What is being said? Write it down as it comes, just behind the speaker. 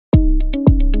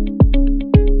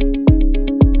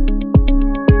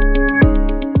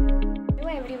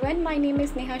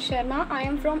Sharma. I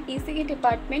am from ECE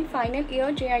department, final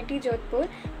year, JIT Jodhpur.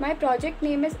 My project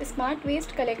name is Smart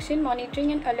Waste Collection,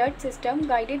 Monitoring and Alert System,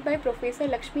 guided by Professor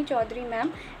Lakshmi Chaudhary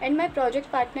ma'am, and my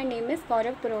project partner name is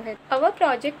Gaurav Purohit. Our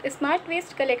project Smart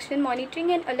Waste Collection,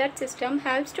 Monitoring and Alert System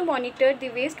helps to monitor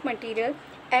the waste material.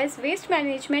 As waste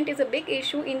management is a big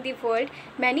issue in the world,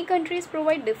 many countries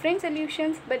provide different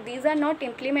solutions, but these are not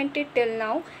implemented till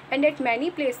now, and at many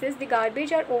places the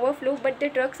garbage are overflow but the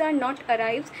trucks are not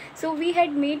arrives. So we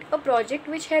had made a project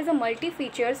which has a multi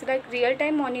features like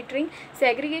real-time monitoring,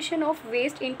 segregation of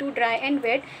waste into dry and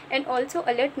wet, and also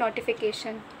alert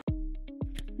notification.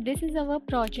 This is our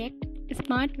project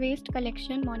Smart Waste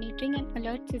Collection, Monitoring and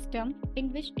Alert System,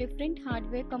 in which different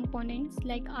hardware components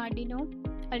like Arduino,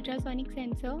 ultrasonic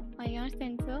sensor, IR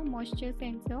sensor, moisture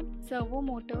sensor, servo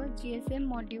motor, GSM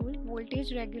module,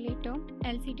 voltage regulator,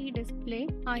 LCD display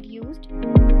are used.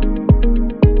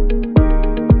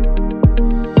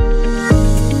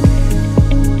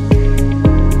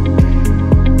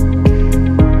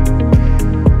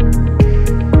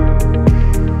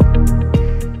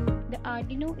 The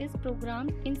Arduino is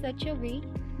programmed in such a way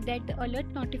that the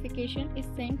alert notification is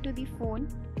sent to the phone.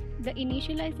 The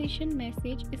initialization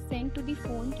message is sent to the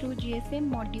phone through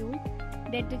GSM module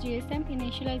that the GSM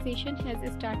initialization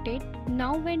has started.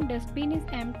 Now when dustbin is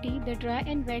empty, the dry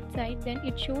and wet side, then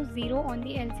it shows 0 on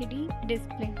the LCD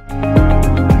display.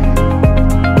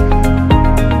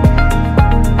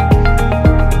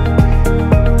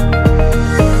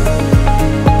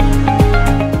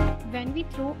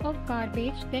 Throw a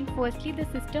garbage, then firstly the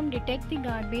system detects the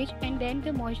garbage and then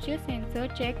the moisture sensor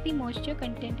checks the moisture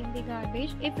content in the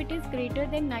garbage. If it is greater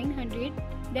than 900,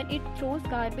 then it throws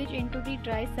garbage into the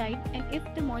dry side, and if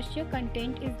the moisture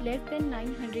content is less than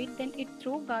 900, then it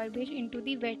throws garbage into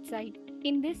the wet side.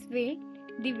 In this way,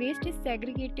 the waste is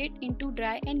segregated into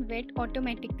dry and wet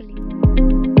automatically.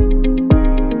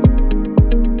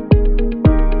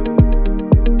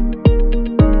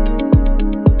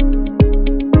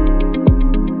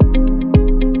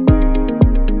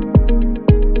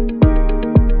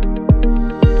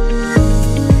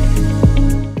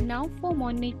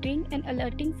 Monitoring and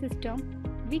alerting system,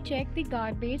 we check the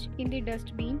garbage in the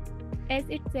dustbin as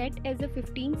it's set as a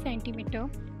 15 cm,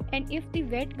 and if the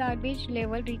wet garbage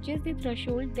level reaches the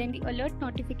threshold, then the alert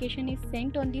notification is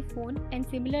sent on the phone, and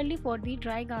similarly for the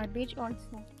dry garbage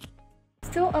also.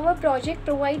 So our project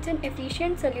provides an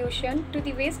efficient solution to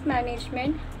the waste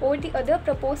management over the other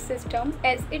proposed system,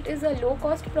 as it is a low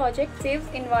cost project, saves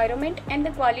environment and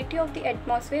the quality of the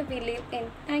atmosphere we live in.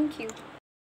 Thank you.